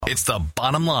It's the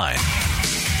bottom line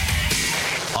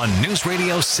on News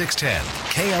Radio 610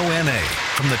 KONA.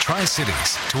 From the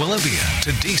Tri-Cities to Olympia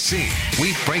to D.C.,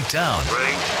 we break down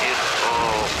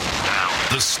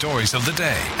the stories of the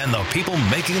day and the people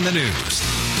making the news.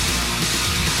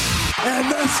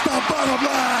 And that's the bottom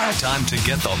line. Time to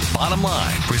get the bottom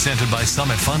line. Presented by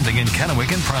Summit Funding in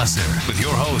Kennewick and Prosser. With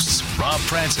your hosts, Rob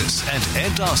Francis and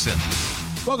Ed Dawson.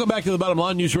 Welcome back to the Bottom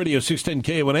Line, News Radio 610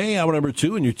 KONA, hour number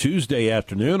 2 in your Tuesday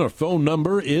afternoon. Our phone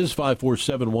number is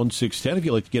 547-1610 if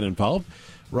you'd like to get involved.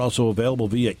 We're also available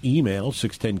via email,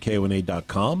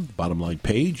 610kona.com. Bottom Line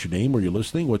page, your name, where you're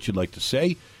listening, what you'd like to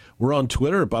say. We're on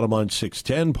Twitter at Bottom Line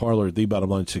 610, Parler at the Bottom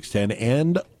Line 610,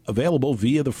 and available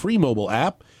via the free mobile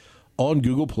app on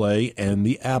Google Play and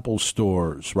the Apple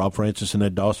stores. Rob Francis and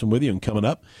Ed Dawson with you, and coming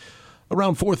up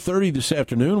around 4:30 this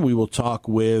afternoon, we will talk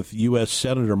with US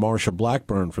Senator Marsha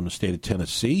Blackburn from the state of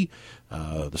Tennessee.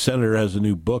 The senator has a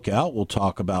new book out. We'll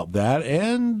talk about that,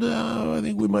 and I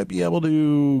think we might be able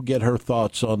to get her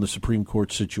thoughts on the Supreme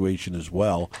Court situation as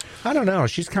well. I don't know.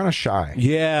 She's kind of shy.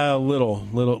 Yeah, a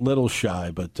little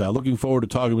shy, but looking forward to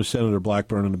talking with Senator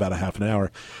Blackburn in about a half an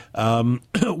hour.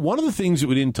 One of the things that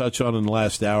we didn't touch on in the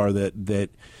last hour that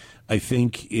I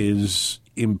think is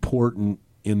important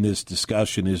in this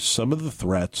discussion is some of the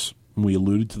threats, and we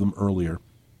alluded to them earlier,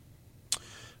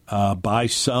 by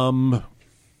some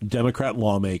Democrat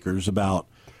lawmakers about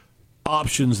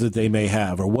options that they may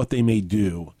have or what they may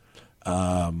do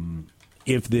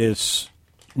if this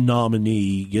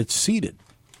nominee gets seated.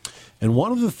 And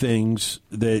one of the things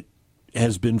that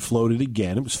has been floated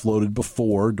again, it was floated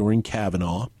before during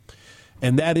Kavanaugh,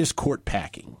 and that is court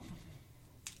packing.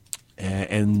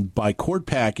 And by court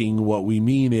packing, what we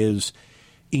mean is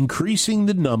increasing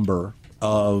the number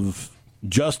of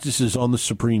justices on the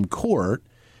Supreme Court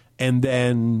and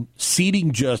then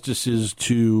seating justices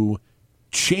to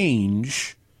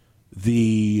change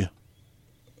the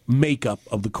makeup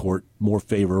of the court more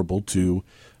favorable to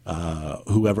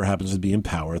whoever happens to be in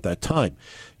power at that time.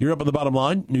 You're up on the Bottom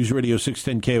Line, News Radio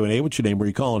 610 KONA. What's your name? Where are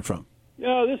you calling from?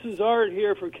 Yeah, this is Art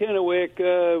here from Kennewick.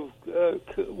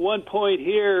 One point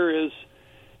here is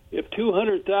if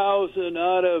 200,000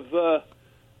 out of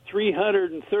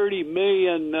 330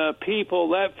 million people,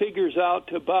 that figures out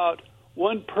to about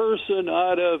one person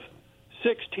out of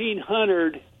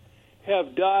 1,600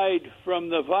 have died from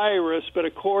the virus. But,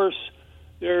 of course,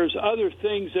 there's other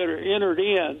things that are entered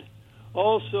in.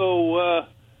 Also,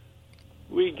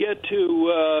 we get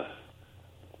to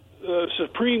the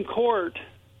Supreme Court.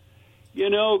 You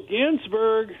know,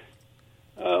 Ginsburg,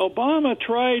 Obama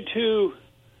tried to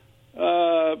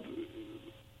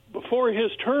before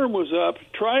his term was up,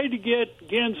 tried to get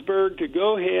Ginsburg to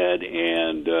go ahead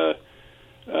and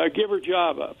give her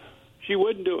job up. She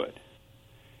wouldn't do it.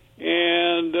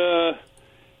 And,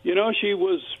 you know, she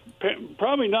was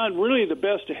probably not really the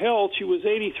best of health. She was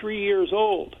 83 years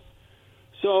old.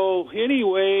 So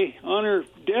anyway, on her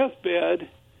deathbed,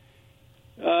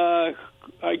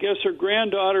 I guess her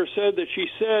granddaughter said that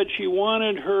she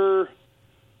wanted her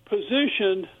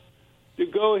position to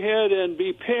go ahead and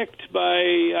be picked by,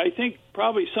 I think,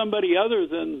 probably somebody other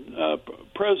than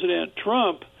President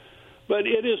Trump. But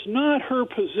it is not her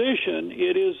position.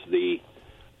 It is the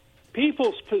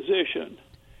people's position.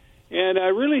 And I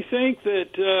really think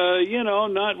that, you know,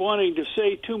 not wanting to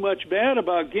say too much bad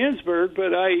about Ginsburg,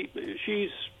 but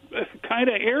she's kind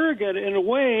of arrogant in a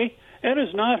way. That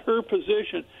is not her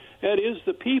position. That is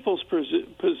the people's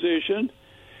position.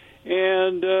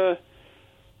 And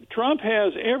Trump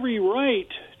has every right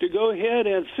to go ahead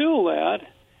and fill that.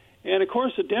 And, of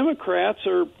course, the Democrats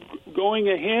are going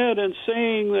ahead and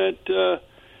saying that,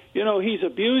 you know, he's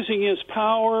abusing his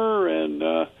power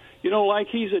and, you know, like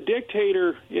he's a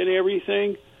dictator in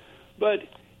everything. But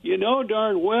you know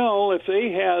darn well if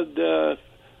they had,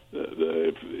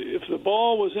 if the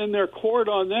ball was in their court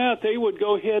on that, they would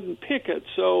go ahead and pick it.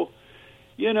 So,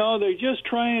 you know, they're just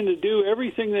trying to do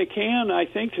everything they can, I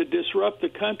think, to disrupt the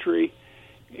country.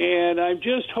 And I'm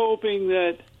just hoping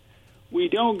that we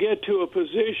don't get to a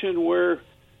position where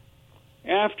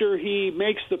after he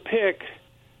makes the pick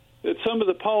that some of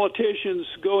the politicians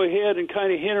go ahead and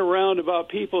kind of hint around about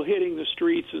people hitting the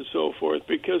streets and so forth,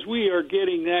 because we are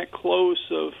getting that close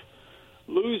of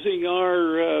losing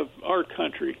our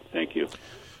country. Thank you.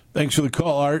 Thanks for the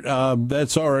call, Art.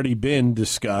 That's already been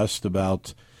discussed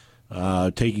about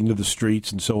taking to the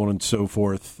streets and so on and so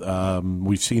forth.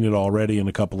 We've seen it already in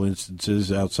a couple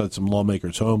instances outside some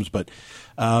lawmakers' homes, but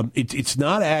it's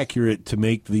not accurate to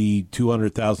make the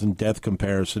 200,000 death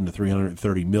comparison to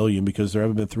 330 million because there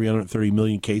haven't been 330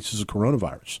 million cases of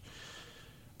coronavirus.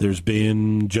 There's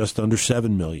been just under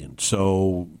 7 million.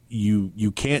 So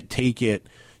you can't take it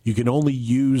You can only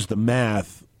use the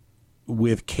math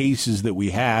with cases that we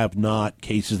have, not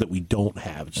cases that we don't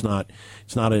have. It's not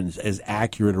as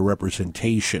accurate a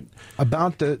representation.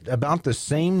 About the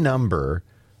same number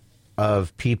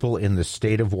of people in the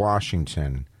state of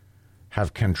Washington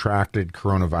have contracted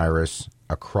coronavirus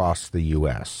across the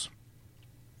U.S.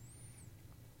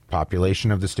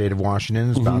 Population of the state of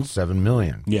Washington is about 7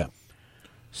 million. Yeah.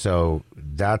 So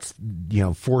that's,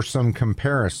 for some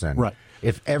comparison. Right.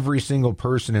 If every single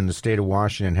person in the state of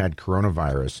Washington had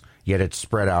coronavirus, yet it's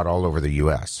spread out all over the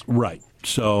U.S. Right.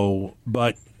 So,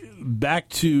 but back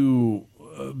to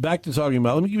talking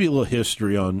about. Let me give you a little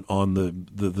history on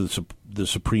the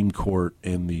Supreme Court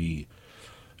and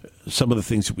some of the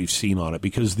things that we've seen on it,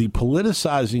 because the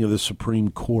politicizing of the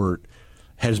Supreme Court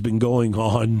has been going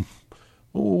on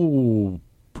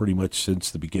pretty much since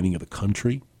the beginning of the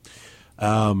country.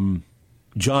 John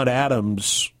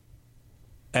Adams,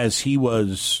 as he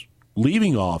was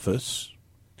leaving office,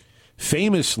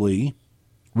 famously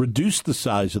reduced the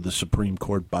size of the Supreme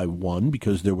Court by 1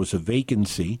 because there was a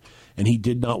vacancy, and he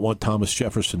did not want Thomas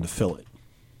Jefferson to fill it.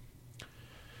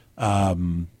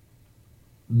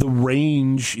 The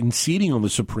range in seating on the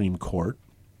Supreme Court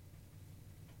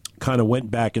kind of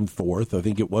went back and forth. I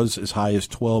think it was as high as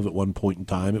 12 at one point in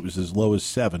time. It was as low as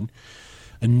 7.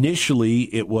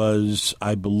 Initially, it was,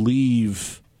 I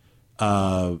believe,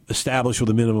 established with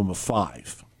a minimum of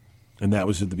 5, and that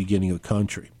was at the beginning of the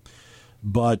country.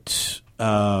 But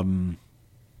the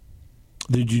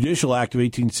Judicial Act of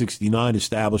 1869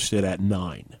 established it at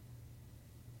 9,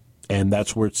 and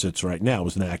that's where it sits right now. It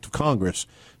was an act of Congress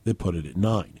that put it at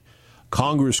 9.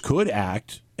 Congress could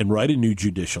act and write a new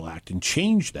Judicial Act and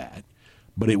change that,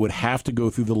 but it would have to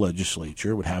go through the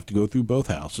legislature, it would have to go through both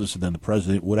houses, and then the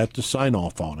president would have to sign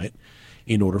off on it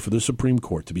in order for the Supreme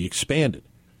Court to be expanded.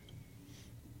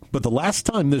 But the last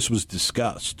time this was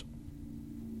discussed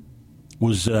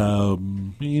was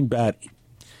about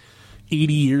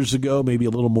 80 years ago, maybe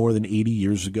a little more than 80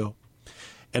 years ago.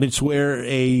 And it's where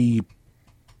a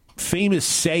famous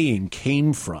saying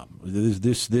came from.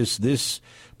 This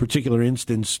particular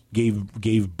instance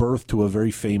gave birth to a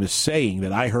very famous saying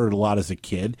that I heard a lot as a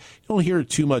kid. You don't hear it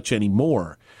too much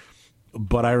anymore,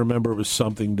 but I remember it was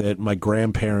something that my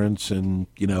grandparents and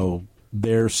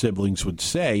their siblings would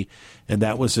say, and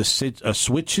that was a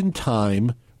switch in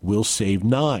time will save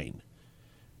 9.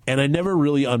 And I never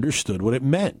really understood what it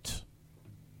meant.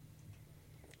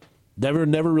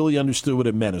 Never really understood what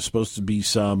it meant. It's supposed to be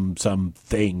some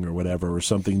thing or whatever, or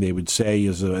something they would say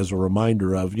as a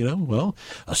reminder of,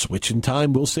 a switch in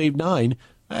time will save 9.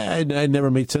 It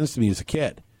never made sense to me as a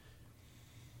kid.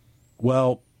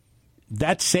 Well,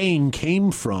 that saying came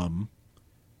from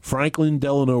Franklin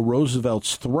Delano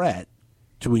Roosevelt's threat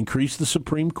to increase the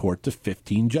Supreme Court to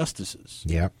 15 justices.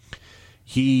 Yeah.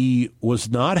 He was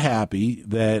not happy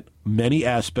that many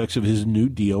aspects of his New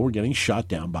Deal were getting shot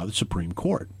down by the Supreme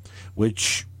Court,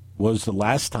 which was the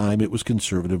last time it was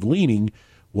conservative-leaning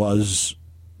was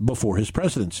before his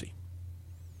presidency.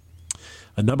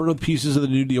 A number of pieces of the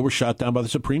New Deal were shot down by the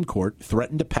Supreme Court,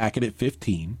 threatened to pack it at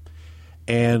 15,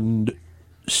 and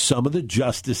some of the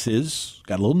justices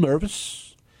got a little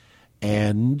nervous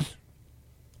and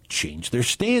changed their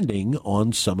standing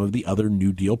on some of the other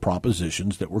New Deal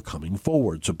propositions that were coming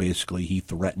forward. So basically, he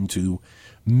threatened to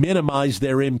minimize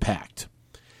their impact.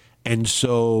 And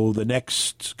so the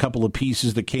next couple of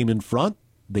pieces that came in front,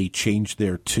 they changed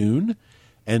their tune.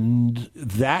 And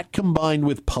that combined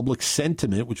with public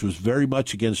sentiment, which was very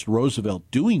much against Roosevelt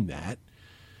doing that,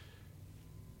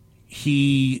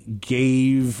 he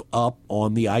gave up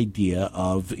on the idea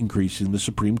of increasing the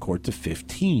Supreme Court to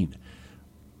 15.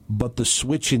 But the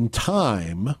switch in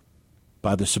time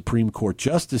by the Supreme Court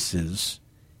justices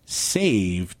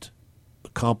saved the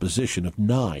composition of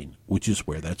 9, which is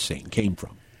where that saying came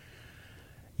from.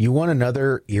 You want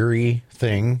another eerie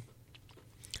thing?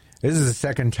 This is the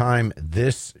second time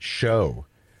this show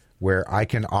where I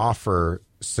can offer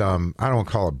some, I don't want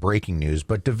to call it breaking news,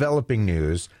 but developing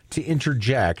news to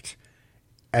interject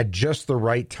at just the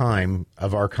right time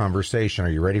of our conversation. Are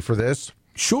you ready for this?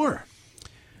 Sure.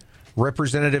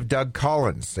 Representative Doug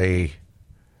Collins, a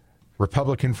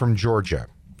Republican from Georgia,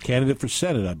 candidate for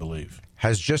Senate, I believe,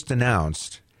 has just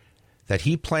announced that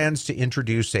he plans to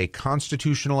introduce a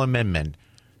constitutional amendment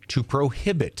to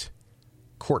prohibit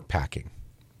court packing.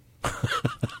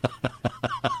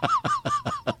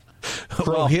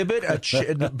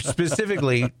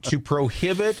 Specifically to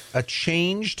prohibit a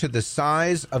change to the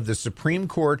size of the Supreme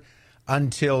Court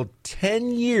until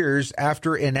 10 years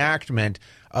after enactment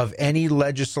of any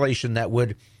legislation that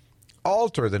would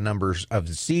alter the numbers of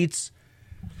the seats,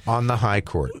 on the high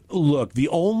court. Look, the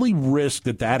only risk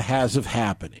that has of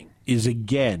happening is,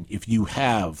 again, if you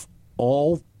have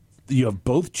both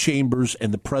chambers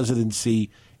and the presidency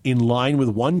in line with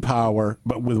one power,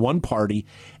 but with one party,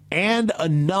 and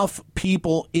enough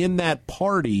people in that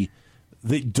party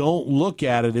that don't look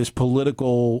at it as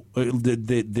political,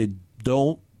 that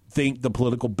don't think the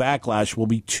political backlash will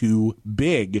be too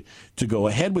big to go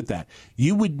ahead with that.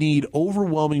 You would need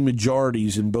overwhelming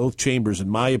majorities in both chambers, in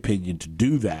my opinion, to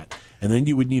do that. And then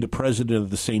you would need a president of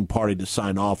the same party to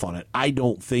sign off on it. I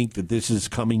don't think that this is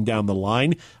coming down the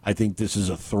line. I think this is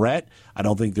a threat. I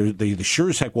don't think they sure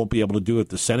as heck won't be able to do it if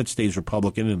the Senate stays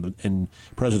Republican and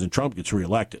President Trump gets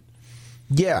reelected.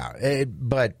 Yeah,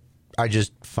 but I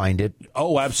just find it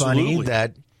absolutely funny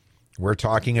that we're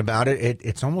talking about it.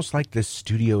 It's almost like this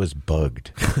studio is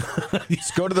bugged.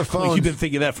 Let's go to the phone. You've been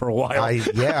thinking that for a while.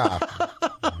 Yeah.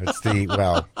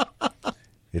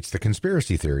 It's the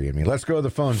conspiracy theory in me. Let's go to the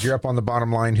phones. You're up on the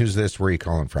bottom line. Who's this? Where are you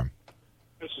calling from?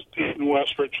 This is Pete in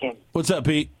West Richland. What's up,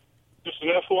 Pete? Just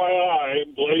an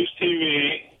FYI, Blaze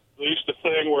TV released a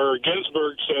thing where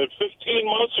Ginsburg said 15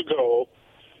 months ago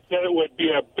that it would be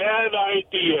a bad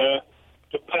idea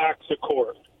to pack the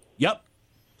court. Yep.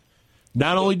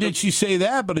 Not only did she say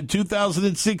that, but in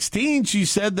 2016, she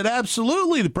said that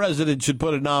absolutely the president should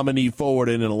put a nominee forward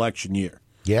in an election year.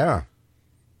 Yeah.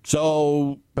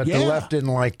 So, but the left didn't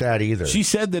like that either. She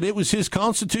said that it was his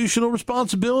constitutional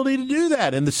responsibility to do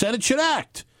that, and the Senate should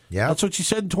act. Yeah. That's what she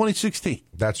said in 2016.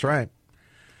 That's right.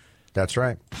 That's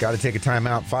right. Got to take a time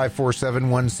out.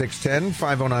 547-1610,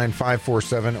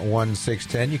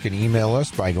 509-547-1610. You can email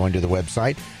us by going to the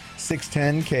website,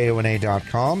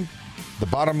 610kona.com, the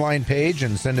bottom line page,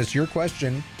 and send us your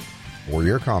question or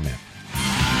your comment.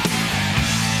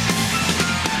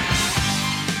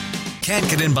 Can't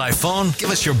get in by phone? Give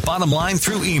us your bottom line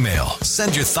through email.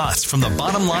 Send your thoughts from the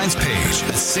bottom lines page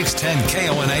at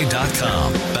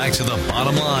 610kona.com. Back to the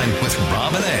bottom line with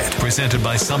Rob and Ed, presented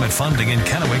by Summit Funding in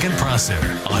Kennewick and Prosser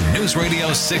on News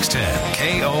Radio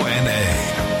 610 KONA.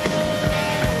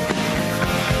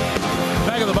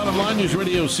 Back at the bottom line, News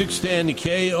Radio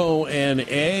 610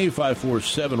 KONA.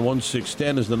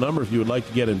 547-1610 is the number if you would like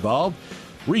to get involved.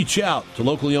 Reach out to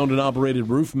locally owned and operated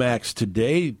RoofMax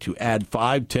today to add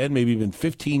 5, 10, maybe even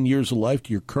 15 years of life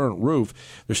to your current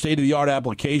roof. Their state-of-the-art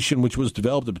application, which was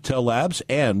developed at Patel Labs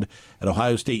and at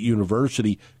Ohio State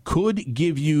University, could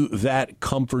give you that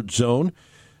comfort zone.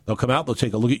 They'll come out, they'll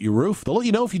take a look at your roof. They'll let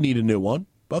you know if you need a new one,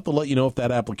 but they'll let you know if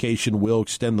that application will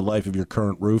extend the life of your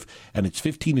current roof, and it's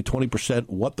 15 to 20%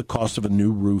 what the cost of a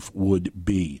new roof would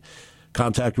be.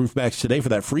 Contact RoofMax today for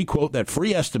that free quote, that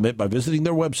free estimate by visiting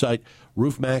their website,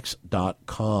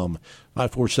 roofmax.com.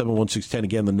 547-1610,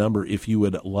 again, the number if you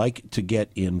would like to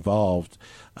get involved.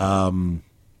 So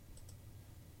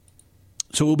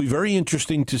it will be very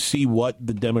interesting to see what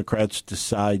the Democrats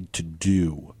decide to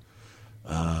do.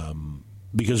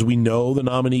 Because we know the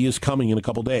nominee is coming in a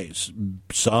couple days.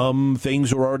 Some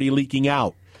things are already leaking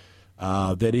out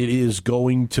that it is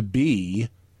going to be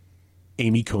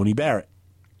Amy Coney Barrett.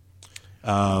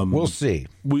 We'll see.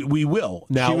 We will.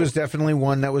 Now, she was definitely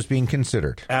one that was being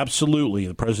considered. Absolutely.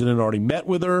 The president already met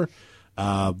with her.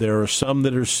 There are some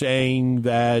that are saying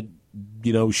that,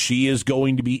 she is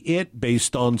going to be it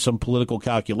based on some political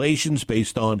calculations,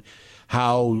 based on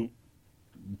how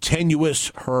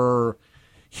tenuous her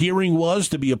hearing was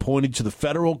to be appointed to the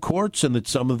federal courts, and that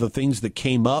some of the things that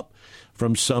came up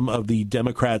from some of the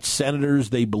Democrat senators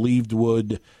they believed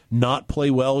would not play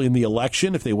well in the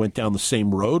election if they went down the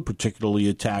same road, particularly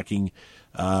attacking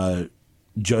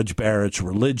Judge Barrett's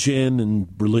religion and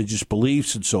religious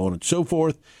beliefs and so on and so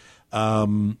forth.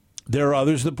 There are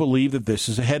others that believe that this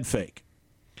is a head fake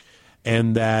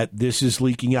and that this is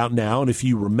leaking out now. And if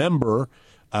you remember,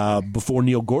 before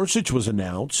Neil Gorsuch was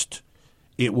announced,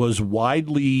 it was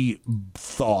widely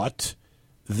thought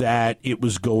that it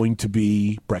was going to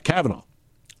be Brett Kavanaugh.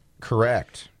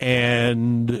 Correct.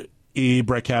 And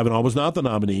Brett Kavanaugh was not the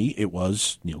nominee. It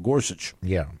was Neil Gorsuch.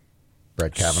 Yeah.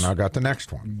 Brett Kavanaugh got the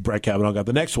next one. Brett Kavanaugh got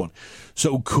the next one.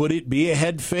 So could it be a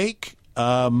head fake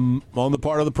on the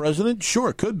part of the president? Sure,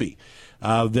 it could be.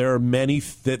 There are many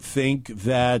that think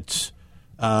that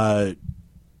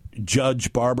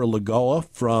Judge Barbara Lagoa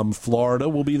from Florida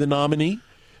will be the nominee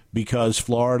because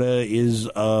Florida is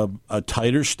a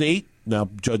tighter state. Now,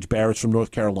 Judge Barrett's from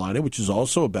North Carolina, which is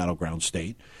also a battleground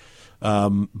state.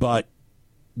 But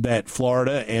that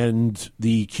Florida and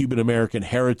the Cuban-American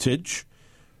heritage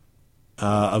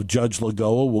of Judge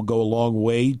Lagoa will go a long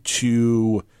way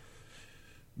to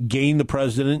gain the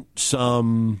president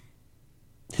some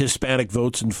Hispanic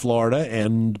votes in Florida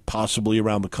and possibly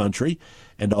around the country,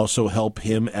 and also help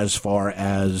him as far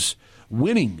as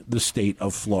winning the state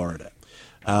of Florida.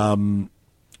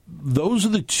 Those are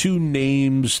the two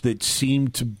names that seem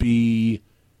to be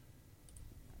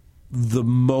the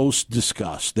most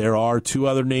discussed. There are two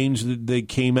other names that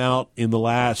came out in the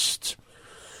last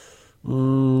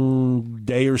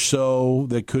day or so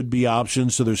that could be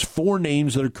options. So there's 4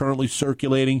 names that are currently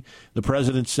circulating. The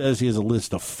president says he has a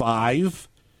list of 5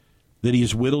 that he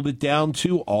has whittled it down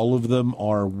to. All of them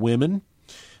are women.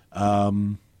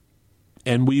 And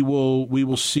we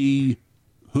will see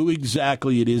who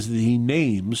exactly it is that he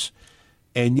names.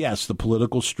 And yes, the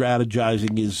political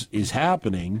strategizing is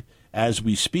happening as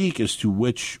we speak as to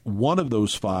which one of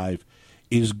those 5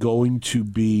 is going to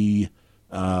be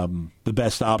the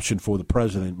best option for the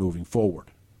president moving forward.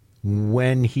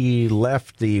 When he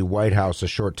left the White House a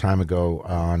short time ago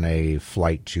on a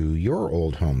flight to your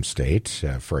old home state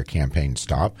for a campaign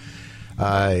stop,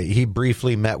 he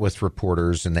briefly met with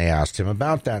reporters and they asked him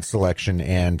about that selection.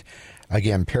 And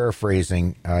again,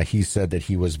 paraphrasing, he said that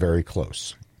he was very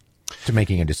close to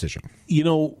making a decision. You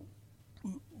know,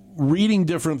 reading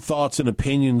different thoughts and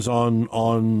opinions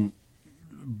on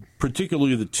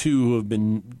particularly the 2 who have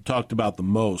been talked about the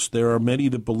most, there are many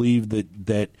that believe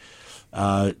that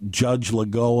Judge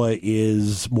Lagoa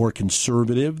is more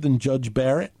conservative than Judge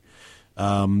Barrett,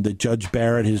 that Judge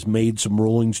Barrett has made some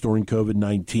rulings during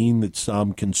COVID-19 that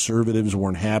some conservatives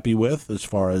weren't happy with as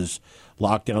far as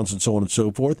lockdowns and so on and so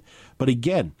forth. But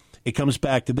again, it comes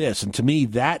back to this, and to me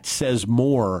that says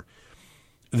more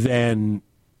than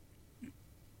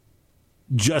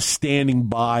just standing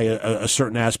by a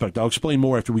certain aspect. I'll explain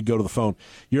more after we go to the phone.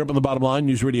 You're up on the Bottom Line,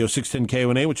 News Radio 610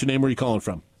 KONA. What's your name? Where are you calling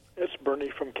from? It's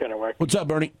Bernie from Kennewick. What's up,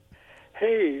 Bernie?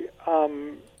 Hey,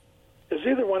 is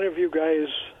either one of you guys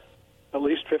at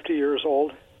least 50 years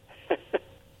old?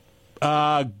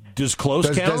 Does close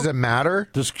count? Does it matter?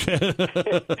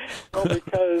 Well,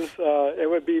 because it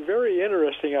would be very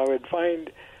interesting, I would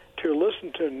find, to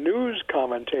listen to news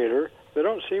commentator. There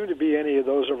don't seem to be any of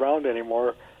those around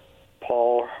anymore.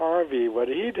 Paul Harvey, what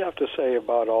he'd have to say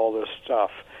about all this stuff.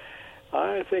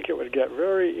 I think it would get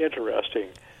very interesting.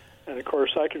 And, of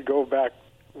course, I could go back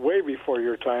way before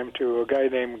your time to a guy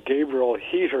named Gabriel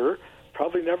Heater.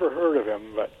 Probably never heard of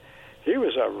him, but he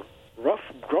was a rough,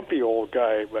 grumpy old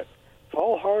guy. But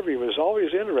Paul Harvey was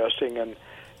always interesting, and,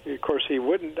 of course, he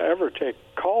wouldn't ever take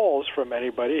calls from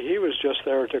anybody. He was just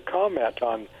there to comment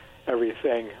on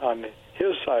everything, on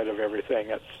his side of everything,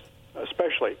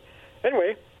 especially.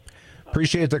 Anyway.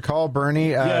 Appreciate the call,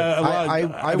 Bernie. I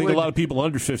think a lot of people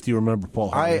under 50 remember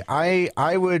Paul Harvey.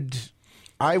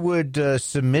 I would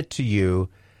submit to you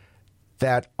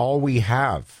that all we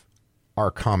have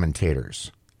are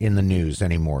commentators in the news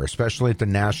anymore, especially at the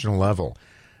national level.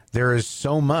 There is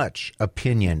so much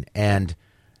opinion and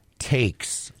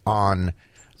takes on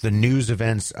the news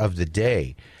events of the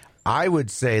day. I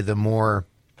would say the more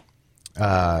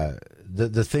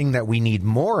the thing that we need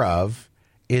more of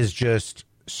is just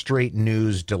straight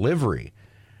news delivery.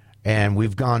 And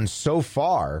we've gone so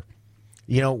far,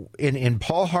 you know, in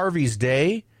Paul Harvey's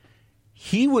day,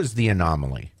 he was the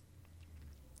anomaly.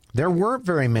 There weren't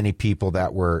very many people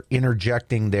that were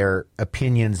interjecting their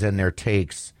opinions and their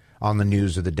takes on the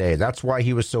news of the day. That's why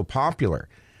he was so popular.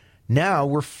 Now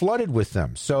we're flooded with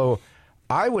them. So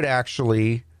I would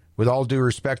actually, with all due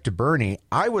respect to Bernie,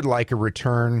 I would like a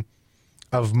return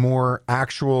of more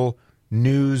actual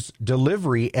news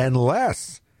delivery and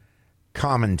less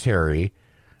commentary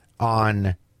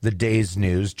on the day's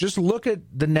news. Just look at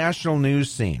the national news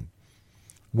scene,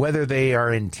 whether they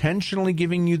are intentionally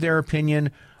giving you their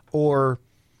opinion or,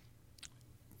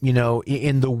 you know,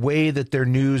 in the way that their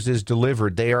news is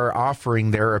delivered, they are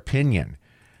offering their opinion.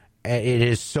 It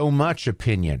is so much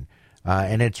opinion,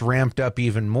 and it's ramped up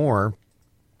even more.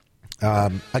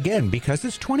 Again, because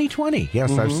it's 2020.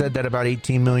 Yes, I've said that about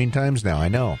 18 million times now. I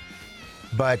know.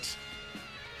 But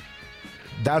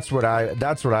that's what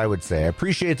I would say. I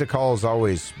appreciate the call as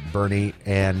always, Bernie,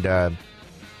 and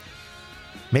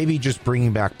maybe just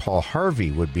bringing back Paul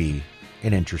Harvey would be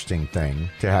an interesting thing,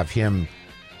 to have him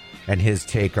and his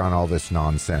take on all this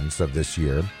nonsense of this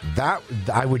year. That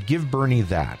I would give Bernie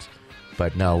that.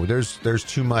 But no, there's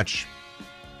too much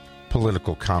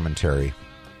political commentary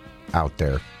out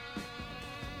there.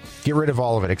 Get rid of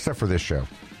all of it except for this show.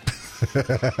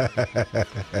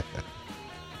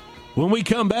 When we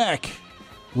come back,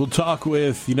 we'll talk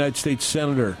with United States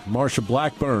Senator Marsha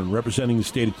Blackburn, representing the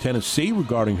state of Tennessee,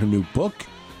 regarding her new book.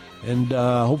 And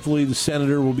hopefully the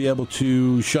senator will be able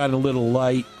to shine a little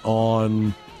light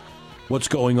on what's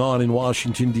going on in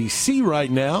Washington, D.C.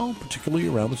 right now, particularly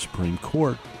around the Supreme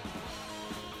Court.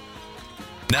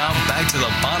 Now back to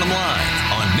the bottom line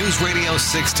on News Radio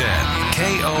 610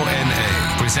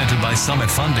 KONA, presented by Summit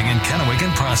Funding in Kennewick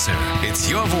and Prosser. It's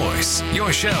your voice,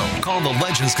 your show. Call the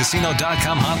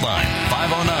legendscasino.com hotline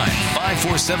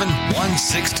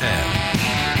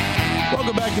 509-547-1610.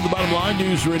 Welcome back to the bottom line,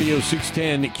 News Radio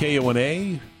 610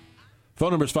 KONA.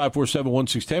 Phone number is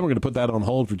 547-1610. We're going to put that on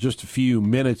hold for just a few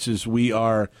minutes as we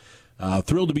are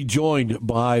thrilled to be joined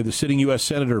by the sitting U.S.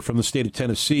 Senator from the state of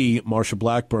Tennessee, Marsha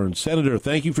Blackburn. Senator,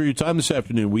 thank you for your time this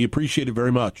afternoon. We appreciate it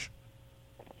very much.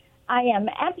 I am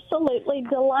absolutely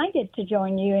delighted to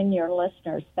join you and your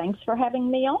listeners. Thanks for having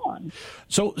me on.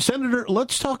 So, Senator,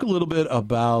 let's talk a little bit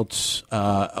about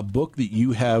a book that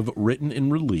you have written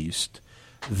and released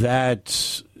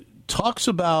that talks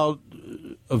about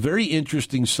a very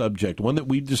interesting subject, one that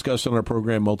we've discussed on our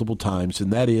program multiple times,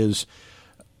 and that is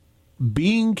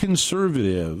being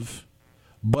conservative,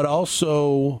 but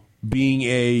also being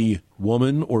a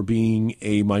woman or being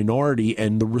a minority,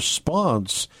 and the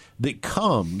response that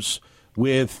comes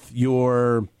with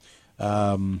your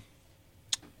the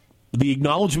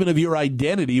acknowledgement of your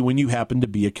identity when you happen to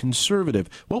be a conservative.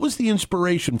 What was the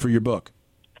inspiration for your book?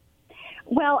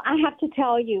 Well, I have to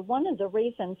tell you, one of the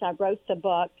reasons I wrote the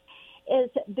book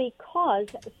is because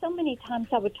so many times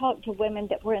I would talk to women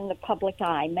that were in the public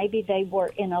eye. Maybe they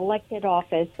were in elected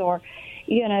office, or,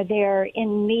 you know, they're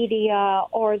in media,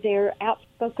 or they're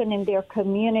outspoken in their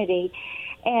community.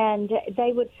 And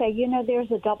they would say, you know,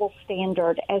 there's a double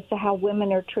standard as to how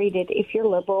women are treated if you're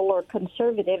liberal or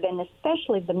conservative, and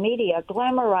especially the media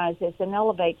glamorizes and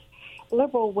elevates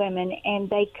liberal women, and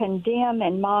they condemn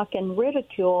and mock and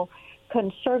ridicule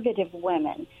conservative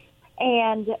women.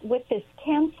 And with this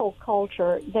cancel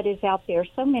culture that is out there,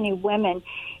 so many women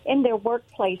in their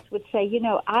workplace would say, you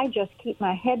know, I just keep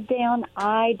my head down.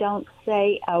 I don't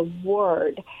say a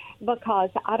word because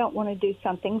I don't want to do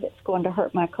something that's going to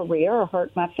hurt my career or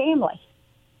hurt my family.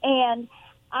 And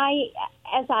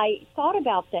as I thought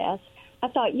about this, I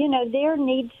thought, you know, there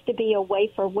needs to be a way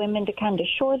for women to kind of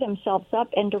shore themselves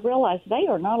up and to realize they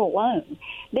are not alone.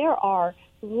 There are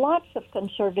lots of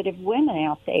conservative women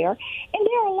out there, and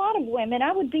there are a lot of women.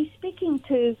 I would be speaking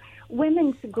to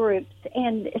women's groups,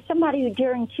 and somebody who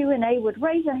during Q&A would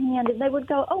raise a hand, and they would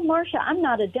go, oh, Marsha, I'm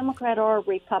not a Democrat or a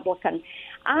Republican.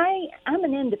 I'm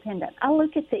an independent. I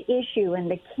look at the issue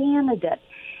and the candidate,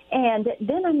 and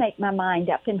then I make my mind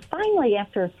up. And finally,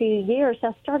 after a few years,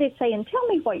 I started saying, tell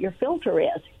me what your filter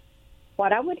is.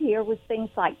 What I would hear was things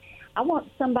like, I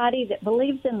want somebody that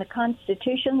believes in the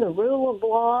Constitution, the rule of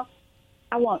law.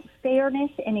 I want fairness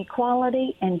and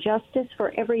equality and justice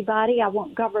for everybody. I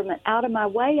want government out of my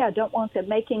way. I don't want them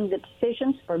making the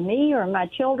decisions for me or my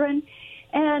children.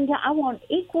 And I want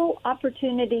equal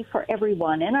opportunity for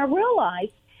everyone. And I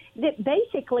realized that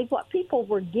basically what people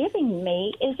were giving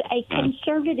me is a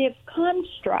conservative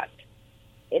construct.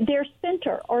 They're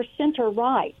center or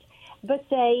center-right, but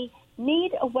they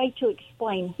need a way to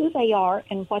explain who they are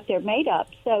and what they're made of.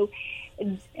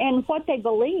 And what they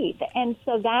believe. And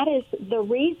so that is the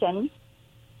reason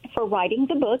for writing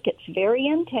the book. It's very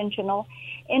intentional,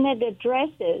 and it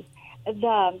addresses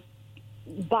the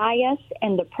bias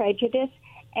and the prejudice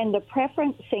and the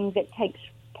preferencing that takes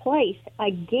place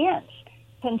against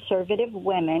conservative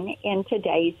women in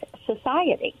today's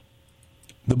society.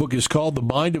 The book is called The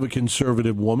Mind of a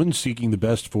Conservative Woman, Seeking the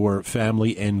Best for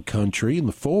Family and Country, and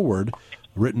the foreword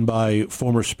written by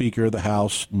former Speaker of the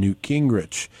House, Newt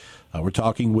Gingrich. We're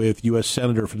talking with U.S.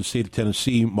 Senator from the state of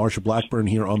Tennessee, Marsha Blackburn,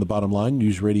 here on the Bottom Line,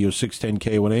 News Radio 610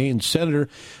 KONA. And Senator,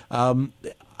 I'm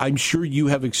sure you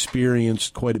have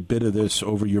experienced quite a bit of this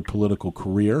over your political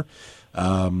career.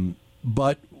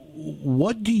 But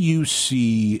what do you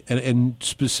see, and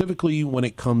specifically when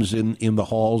it comes in the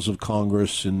halls of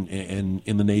Congress and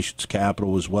in the nation's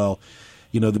capital as well?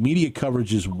 You know, the media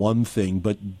coverage is one thing,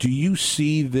 but do you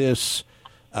see this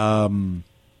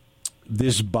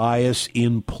this bias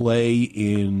in play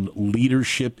in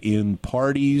leadership in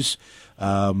parties?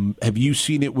 Have you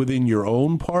seen it within your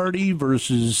own party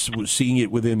versus seeing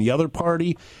it within the other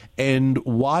party? And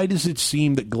why does it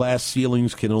seem that glass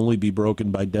ceilings can only be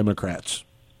broken by Democrats?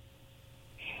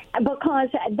 Because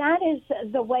that is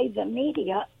the way the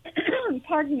media,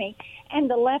 pardon me, and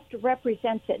the left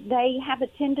represents it. They have a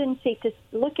tendency to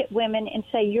look at women and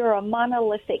say you're a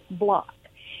monolithic block.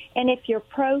 And if you're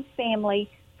pro-family,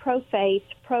 pro-faith,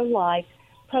 pro-life,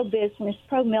 pro-business,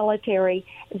 pro-military,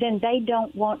 then they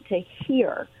don't want to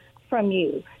hear from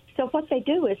you. So what they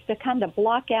do is to kind of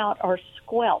block out or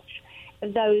squelch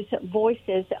those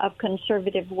voices of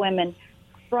conservative women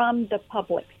from the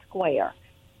public square.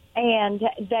 And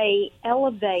they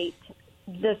elevate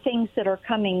the things that are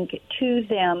coming to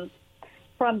them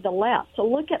from the left. So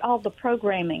look at all the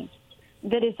programming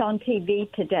that is on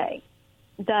TV today,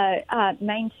 the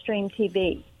mainstream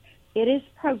TV. It is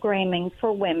programming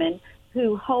for women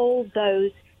who hold those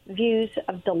views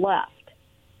of the left.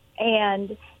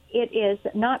 And it is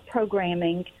not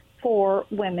programming for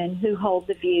women who hold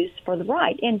the views for the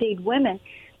right. Indeed, women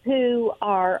who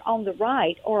are on the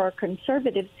right or are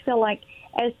conservatives feel like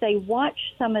as they watch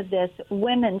some of this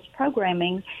women's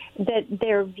programming that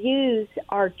their views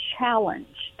are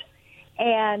challenged.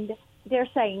 And they're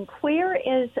saying queer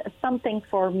is something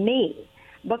for me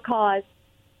because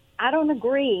I don't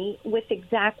agree with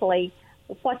exactly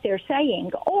what they're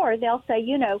saying. Or they'll say,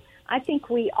 I think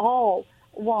we all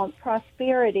want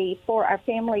prosperity for our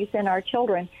families and our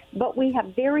children, but we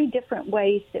have very different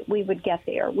ways that we would get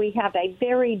there. We have a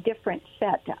very different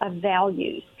set of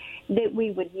values that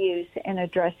we would use in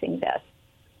addressing this.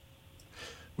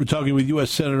 We're talking with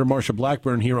U.S. Senator Marsha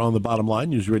Blackburn here on the Bottom Line,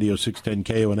 News Radio 610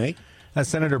 KONA.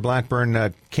 Senator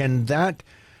Blackburn, can that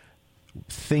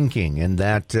thinking and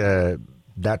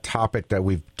that topic that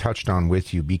we've touched on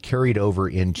with you be carried over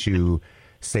into,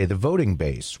 say, the voting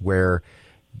base, where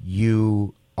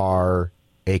you are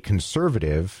a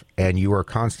conservative and you are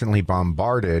constantly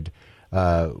bombarded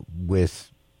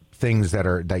with things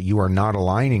that you are not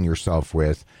aligning yourself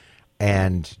with,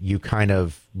 and you kind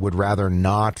of would rather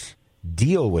not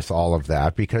deal with all of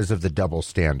that because of the double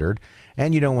standard,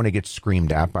 and you don't want to get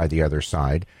screamed at by the other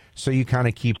side, so you kind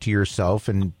of keep to yourself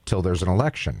until there's an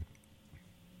election?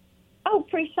 Oh,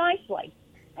 precisely.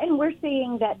 And we're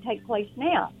seeing that take place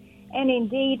now. And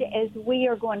indeed, as we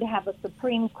are going to have a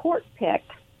Supreme Court pick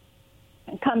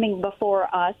coming before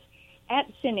us at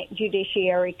Senate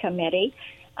Judiciary Committee,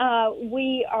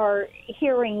 we are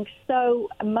hearing so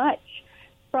much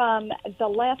from the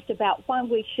left about why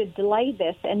we should delay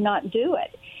this and not do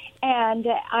it. And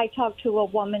I talked to a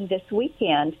woman this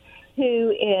weekend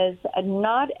who is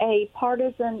not a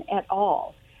partisan at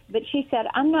all. But she said,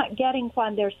 I'm not getting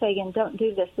why they're saying don't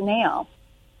do this now,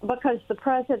 because the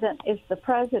president is the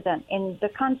president, and the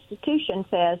Constitution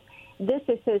says this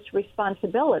is his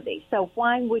responsibility. So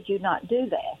why would you not do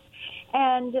this?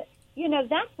 And,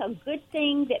 that's a good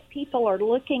thing that people are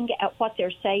looking at what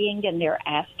they're saying and they're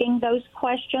asking those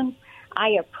questions.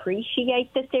 I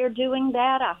appreciate that they're doing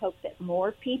that. I hope that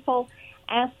more people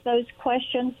ask those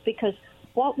questions, because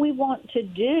what we want to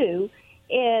do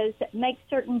is make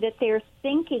certain that they're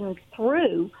thinking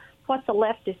through what the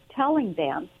left is telling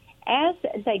them as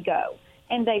they go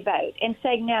and they vote, and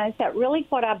saying, now, is that really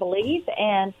what I believe?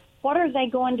 And what are they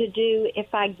going to do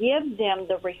if I give them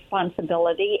the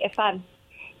responsibility, if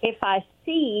I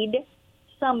cede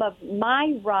some of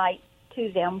my rights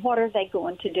to them, what are they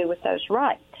going to do with those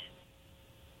rights?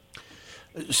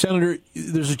 Senator,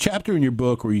 there's a chapter in your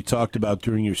book where you talked about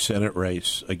during your Senate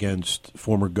race against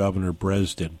former Governor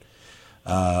Bresden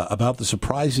about the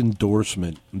surprise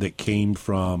endorsement that came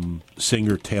from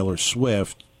singer Taylor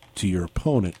Swift to your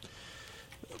opponent.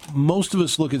 Most of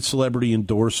us look at celebrity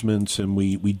endorsements and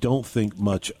we don't think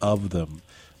much of them.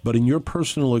 But in your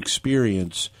personal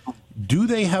experience, do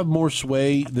they have more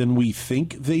sway than we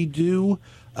think they do?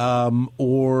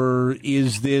 Or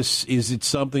is it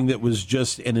something that was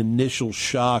just an initial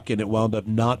shock and it wound up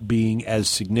not being as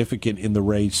significant in the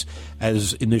race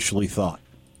as initially thought?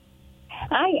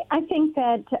 I think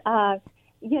that,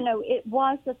 it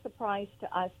was a surprise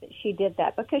to us that she did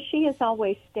that, because she has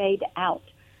always stayed out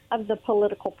of the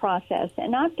political process.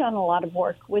 And I've done a lot of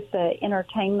work with the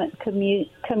entertainment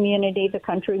community, the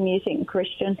country music and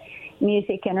Christian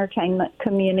music entertainment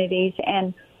communities,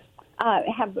 and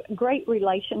have great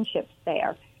relationships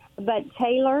there. But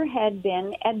Taylor had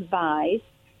been advised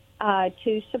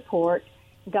to support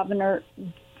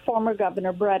former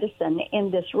Governor Bredesen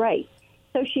in this race.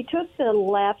 So she took the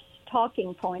left's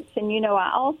talking points. And,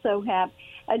 I also have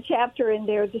a chapter in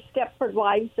there, The Stepford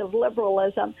Wives of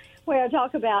Liberalism, where I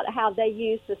talk about how they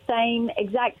use the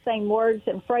exact same words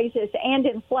and phrases and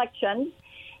inflections,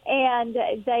 and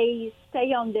they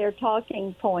stay on their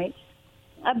talking points.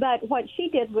 But what she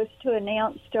did was to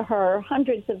announce to her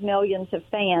hundreds of millions of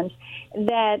fans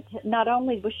that not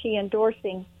only was she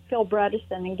endorsing Phil Bredesen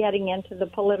and getting into the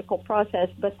political process,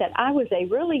 but that I was a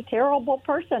really terrible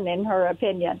person in her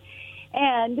opinion.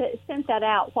 And sent that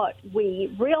out. What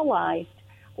we realized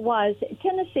was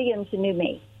Tennesseans knew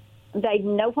me. They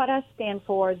know what I stand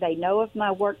for. They know of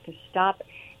my work to stop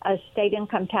state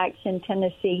income tax in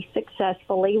Tennessee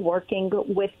successfully, working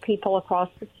with people across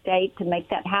the state to make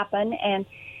that happen. And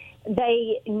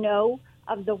they know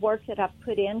of the work that I've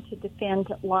put in to defend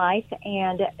life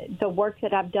and the work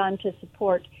that I've done to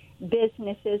support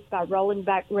businesses by rolling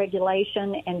back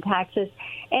regulation and taxes.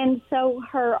 And so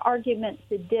her arguments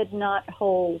did not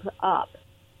hold up.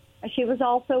 She was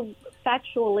also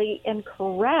factually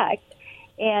incorrect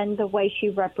in the way she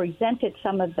represented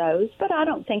some of those, but I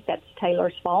don't think that's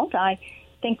Taylor's fault. I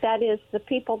think that is the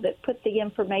people that put the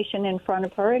information in front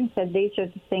of her and said these are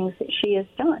the things that she has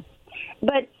done.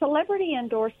 But celebrity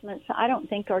endorsements, I don't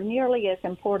think, are nearly as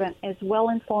important as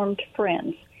well-informed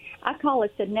friends. I call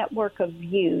it the network of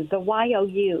you. The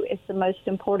YOU is the most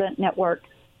important network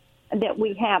that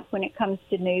we have when it comes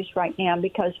to news right now,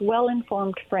 because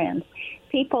well-informed friends,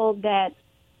 people that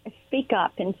speak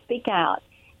up and speak out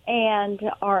and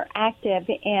are active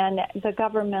in the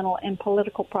governmental and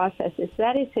political processes,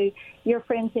 that is who your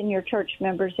friends and your church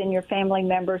members and your family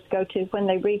members go to when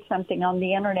they read something on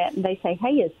the Internet and they say, hey,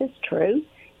 is this true?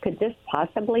 Could this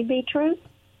possibly be true?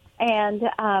 And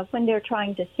when they're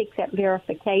trying to seek that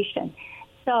verification.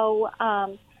 So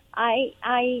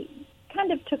I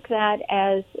kind of took that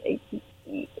as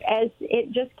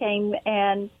it just came,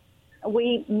 and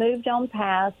we moved on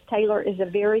past. Taylor is a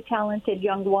very talented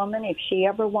young woman. If she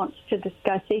ever wants to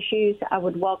discuss issues, I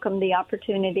would welcome the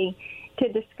opportunity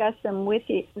to discuss them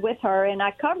with her. And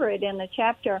I cover it in a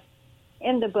chapter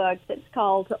in the book that's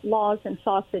called Laws and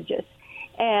Sausages,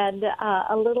 and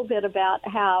a little bit about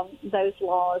how those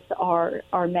laws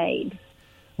are made.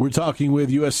 We're talking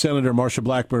with U.S. Senator Marsha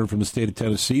Blackburn from the state of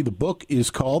Tennessee. The book is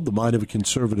called The Mind of a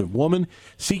Conservative Woman,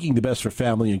 Seeking the Best for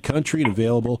Family and Country, and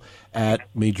available at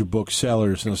major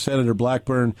booksellers. Now, Senator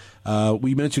Blackburn,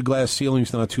 we mentioned glass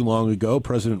ceilings not too long ago.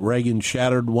 President Reagan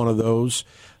shattered one of those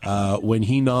when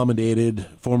he nominated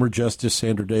former Justice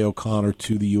Sandra Day O'Connor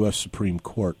to the U.S. Supreme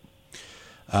Court.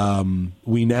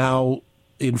 We now,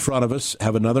 in front of us,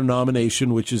 have another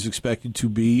nomination, which is expected to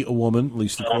be a woman, at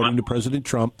least according to President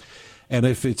Trump. And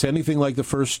if it's anything like the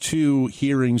first two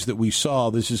hearings that we saw,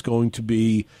 this is going to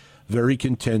be very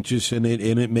contentious, and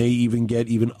it may even get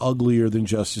even uglier than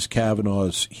Justice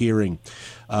Kavanaugh's hearing.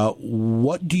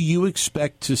 What do you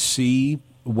expect to see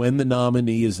when the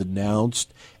nominee is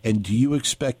announced, and do you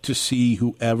expect to see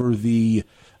whoever the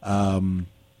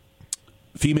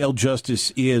female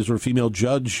justice is, or female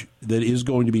judge that is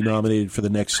going to be nominated for the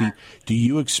next seat? Do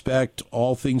you expect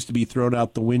all things to be thrown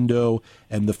out the window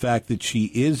and the fact that she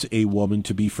is a woman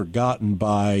to be forgotten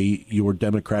by your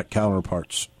Democrat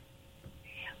counterparts?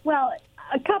 Well,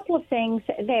 a couple of things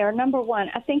there. Number one,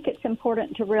 I think it's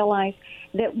important to realize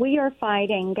that we are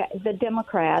fighting the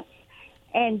Democrats,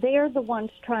 and they're the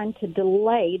ones trying to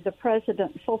delay the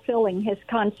president fulfilling his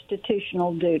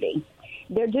constitutional duty.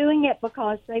 They're doing it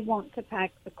because they want to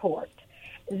pack the court.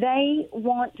 They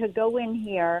want to go in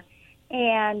here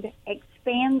and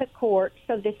expand the court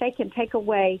so that they can take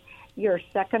away your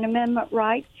Second Amendment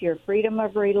rights, your freedom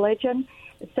of religion,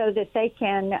 so that they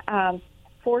can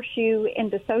force you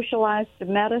into socialized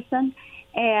medicine,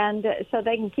 and so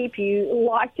they can keep you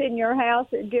locked in your house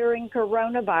during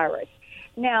coronavirus.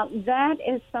 Now, that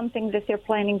is something that they're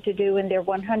planning to do in their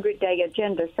 100-day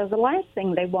agenda. So the last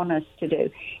thing they want us to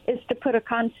do is to put a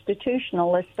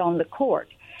constitutionalist on the court.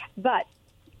 But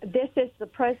this is the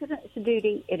president's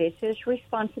duty. It is his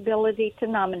responsibility to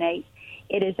nominate.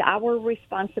 It is our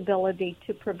responsibility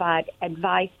to provide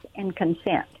advice and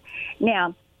consent.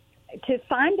 Now, to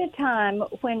find a time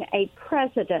when a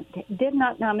president did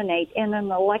not nominate in an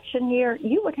election year,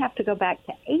 you would have to go back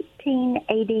to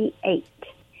 1888.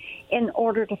 In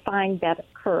order to find that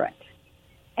occurrence.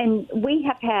 And we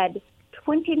have had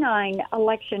 29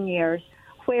 election years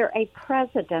where a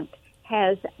president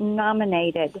has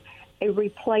nominated a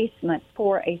replacement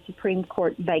for a Supreme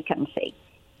Court vacancy.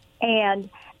 And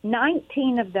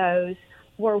 19 of those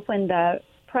were when the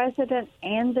president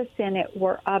and the Senate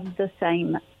were of the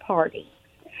same party.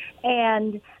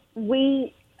 And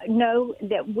we know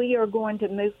that we are going to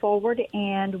move forward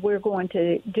and we're going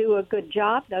to do a good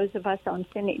job. Those of us on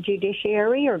Senate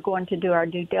Judiciary are going to do our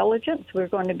due diligence. We're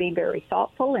going to be very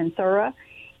thoughtful and thorough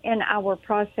in our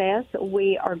process.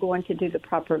 We are going to do the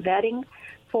proper vetting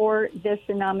for this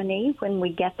nominee. When we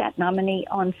get that nominee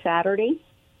on Saturday,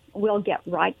 we'll get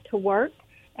right to work,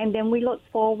 and then we look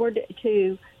forward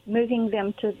to moving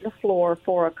them to the floor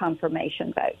for a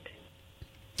confirmation vote.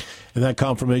 And that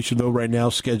confirmation, though, right now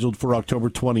scheduled for October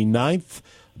 29th,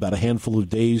 about a handful of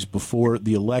days before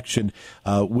the election.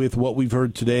 With what we've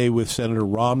heard today with Senator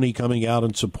Romney coming out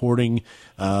and supporting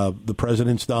the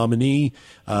president's nominee,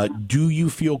 do you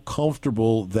feel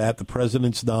comfortable that the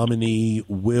president's nominee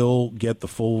will get the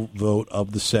full vote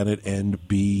of the Senate and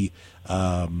be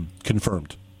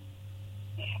confirmed?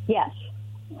 Yes.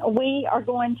 We are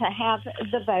going to have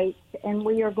the votes, and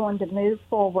we are going to move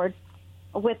forward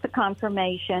with the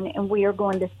confirmation, and we are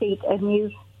going to seat a new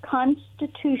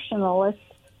constitutionalist,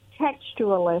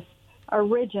 textualist,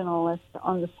 originalist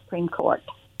on the Supreme Court.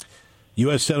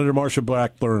 US Senator Marsha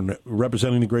Blackburn,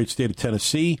 representing the great state of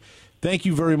Tennessee. Thank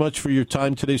you very much for your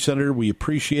time today, Senator. We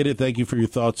appreciate it. Thank you for your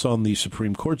thoughts on the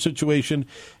Supreme Court situation,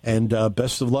 and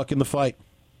best of luck in the fight.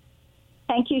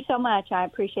 Thank you so much. I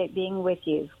appreciate being with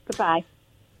you. Goodbye.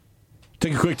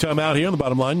 Take a quick time out here on the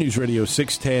Bottom Line, News Radio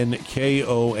 610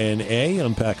 KONA.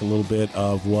 Unpack a little bit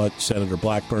of what Senator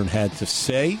Blackburn had to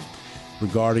say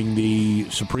regarding the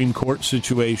Supreme Court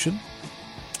situation,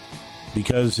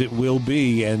 because it will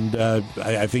be, and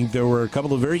I think there were a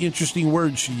couple of very interesting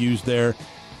words she used there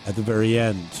at the very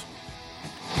end.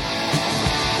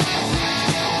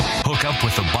 Hook up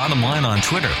with the Bottom Line on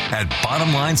Twitter at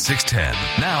BottomLine610.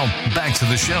 Now, back to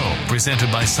the show,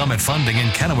 presented by Summit Funding in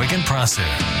Kennewick and Prosser.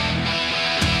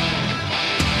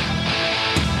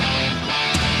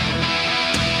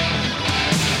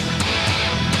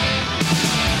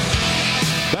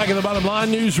 Back in the Bottom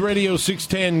Line, News Radio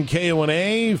 610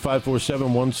 KONA,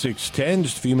 547-1610.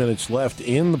 Just a few minutes left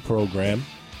in the program.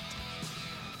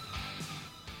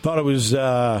 Thought it was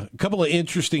a couple of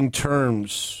interesting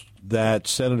terms that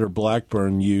Senator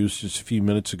Blackburn used just a few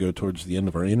minutes ago towards the end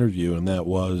of our interview, and that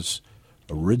was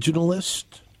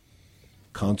originalist,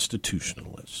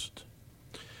 constitutionalist.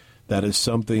 That is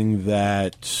something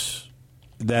that's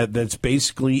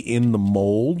basically in the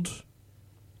mold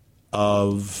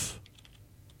of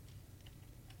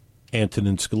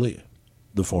Antonin Scalia,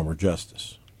 the former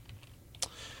justice.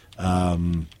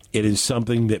 It is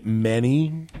something that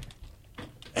many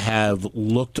have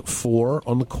looked for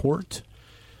on the court,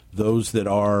 those that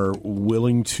are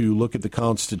willing to look at the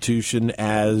Constitution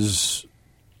as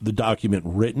the document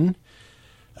written,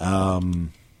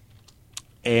 and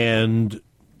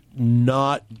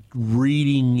not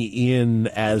reading in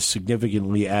as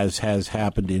significantly as has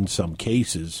happened in some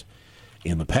cases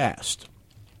in the past.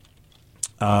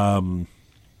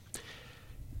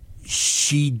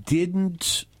 She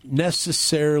didn't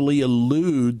necessarily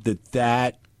allude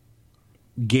that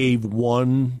gave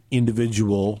one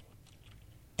individual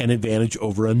an advantage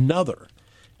over another.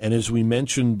 And as we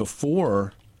mentioned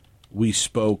before, we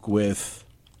spoke with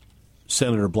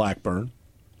Senator Blackburn,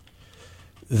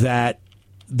 that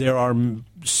there are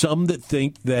some that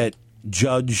think that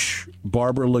Judge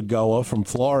Barbara Lagoa from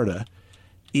Florida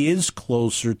is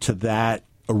closer to that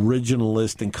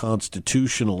originalist and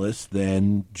constitutionalist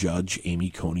than Judge Amy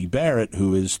Coney Barrett,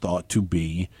 who is thought to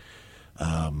be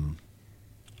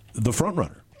the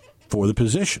frontrunner for the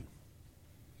position,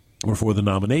 or for the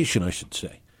nomination, I should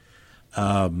say.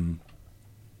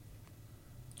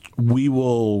 We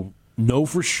will know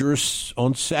for sure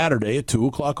on Saturday at 2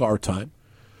 o'clock our time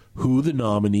who the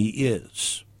nominee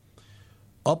is.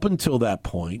 Up until that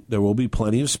point, there will be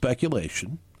plenty of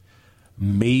speculation.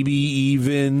 Maybe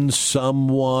even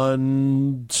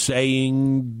someone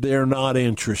saying they're not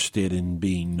interested in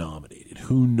being nominated.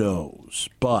 Who knows?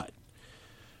 But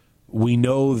we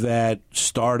know that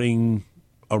starting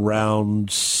around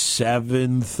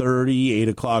 7:30, 8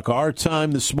 o'clock our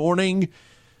time this morning,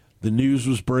 the news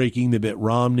was breaking that Mitt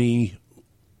Romney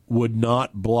would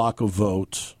not block a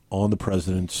vote on the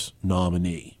president's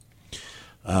nominee.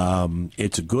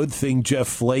 It's a good thing Jeff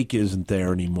Flake isn't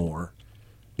there anymore,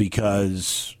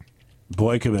 because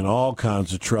boy, could have been all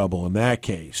kinds of trouble in that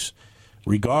case,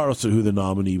 regardless of who the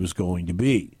nominee was going to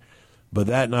be. But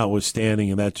that notwithstanding,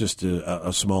 and that's just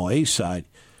a small A side,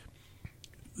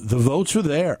 the votes are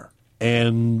there.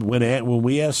 And when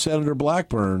we asked Senator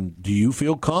Blackburn, do you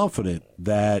feel confident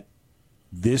that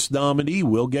this nominee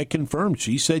will get confirmed?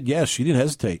 She said yes. She didn't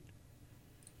hesitate.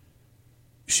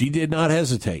 She did not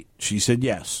hesitate. She said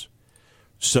yes.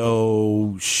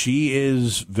 So she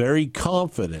is very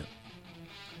confident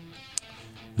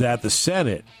that the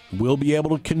Senate will be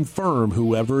able to confirm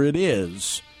whoever it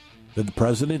is that the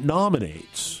president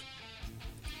nominates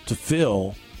to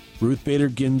fill Ruth Bader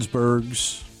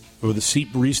Ginsburg's, or the seat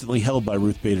recently held by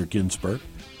Ruth Bader Ginsburg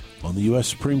on the U.S.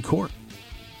 Supreme Court.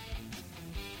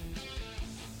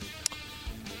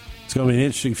 It's going to be an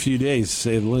interesting few days, to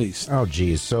say the least. Oh,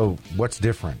 geez. So what's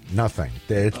different? Nothing.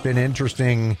 It's been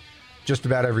interesting just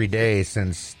about every day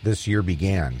since this year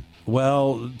began.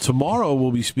 Well, tomorrow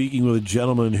we'll be speaking with a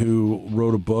gentleman who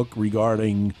wrote a book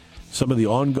regarding some of the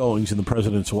ongoings in the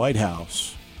president's White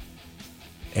House.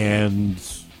 And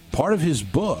part of his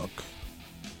book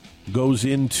goes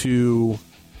into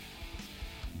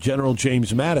General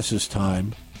James Mattis's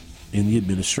time in the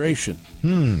administration.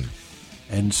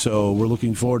 And so we're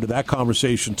looking forward to that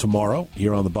conversation tomorrow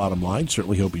here on the Bottom Line.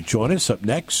 Certainly hope you join us. Up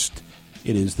next,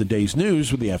 it is the day's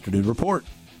news with the Afternoon Report.